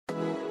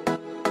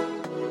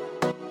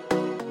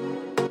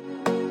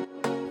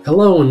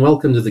Hello and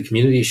welcome to the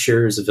Community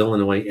Shares of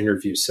Illinois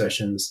interview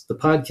sessions, the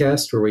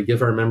podcast where we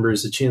give our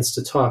members a chance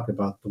to talk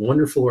about the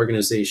wonderful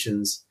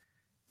organizations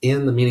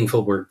and the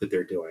meaningful work that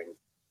they're doing.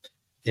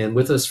 And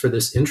with us for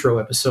this intro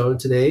episode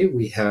today,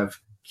 we have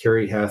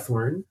Keri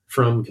Hathhorn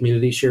from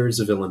Community Shares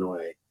of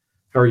Illinois.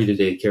 How are you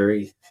today,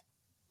 Keri?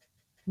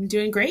 I'm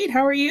doing great.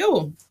 How are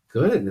you?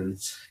 Good, and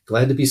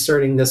glad to be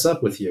starting this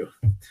up with you.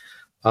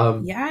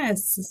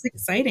 Yes, it's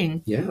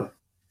exciting. Yeah.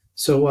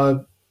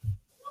 So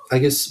I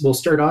guess we'll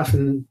start off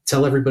and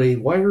tell everybody,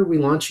 why are we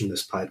launching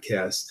this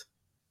podcast?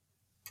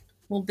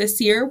 Well,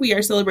 this year we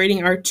are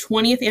celebrating our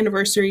 20th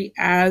anniversary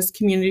as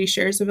Community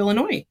Shares of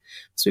Illinois.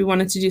 So we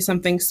wanted to do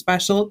something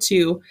special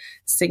to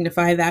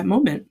signify that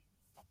moment.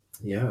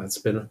 Yeah, it's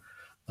been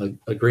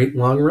a great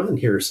long run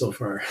here so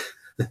far.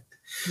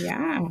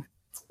 Yeah.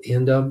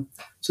 And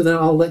so then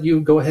I'll let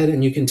you go ahead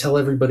and you can tell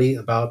everybody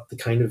about the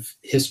kind of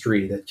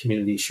history that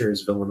Community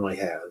Shares of Illinois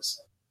has.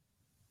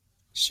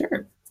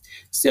 Sure.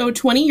 So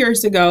 20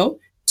 years ago,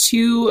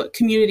 two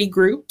community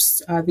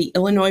groups, the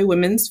Illinois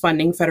Women's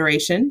Funding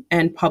Federation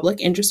and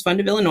Public Interest Fund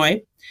of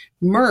Illinois,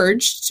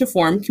 merged to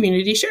form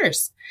Community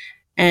Shares.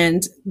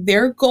 And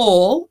their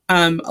goal,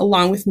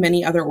 along with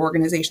many other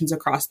organizations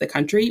across the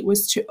country,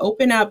 was to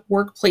open up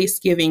workplace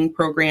giving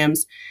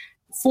programs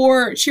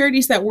for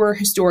charities that were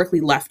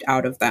historically left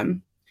out of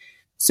them.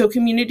 So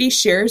Community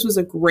Shares was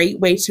a great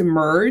way to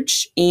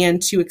merge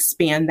and to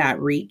expand that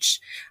reach.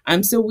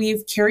 So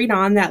we've carried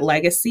on that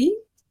legacy,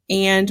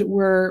 and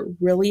we're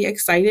really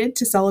excited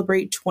to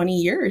celebrate 20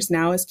 years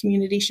now as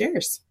Community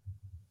Shares.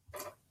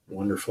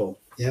 Wonderful.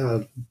 Yeah,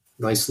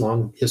 nice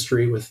long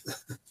history with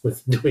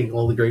doing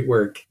all the great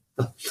work.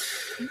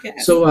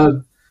 Yes.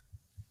 So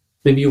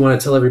maybe you want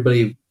to tell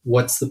everybody,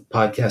 what's the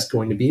podcast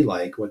going to be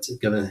like? What's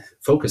it going to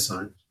focus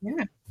on?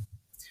 Yeah.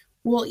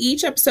 Well,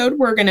 each episode,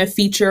 we're going to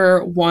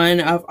feature one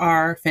of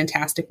our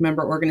fantastic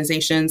member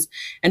organizations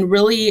and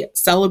really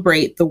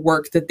celebrate the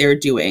work that they're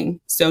doing.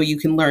 So you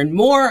can learn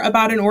more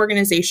about an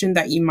organization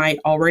that you might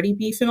already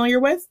be familiar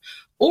with,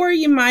 or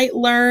you might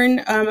learn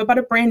about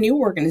a brand new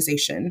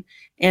organization,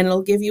 and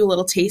it'll give you a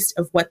little taste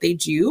of what they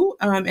do.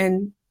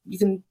 And you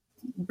can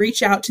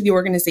reach out to the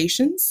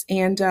organizations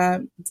and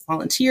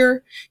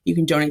volunteer. You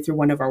can donate through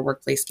one of our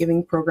workplace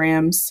giving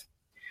programs,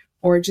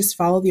 or just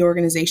follow the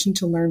organization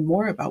to learn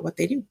more about what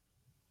they do.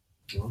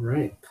 All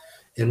right.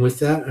 And with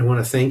that, I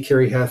want to thank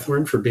Keri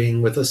Hathhorn for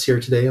being with us here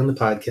today on the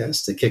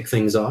podcast to kick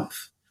things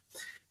off.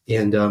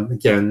 And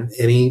again,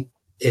 any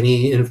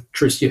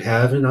interest you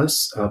have in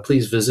us,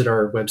 please visit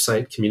our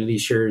website,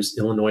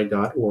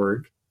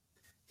 communitysharesillinois.org,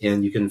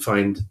 and you can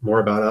find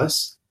more about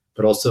us,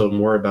 but also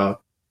more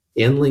about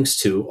and links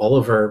to all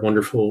of our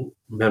wonderful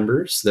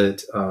members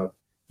that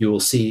you will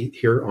see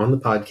here on the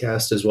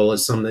podcast, as well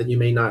as some that you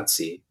may not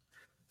see.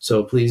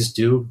 So please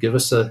do give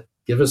us a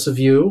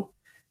view,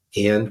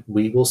 and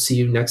we will see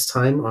you next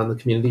time on the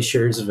Community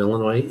Shares of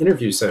Illinois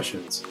interview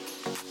sessions.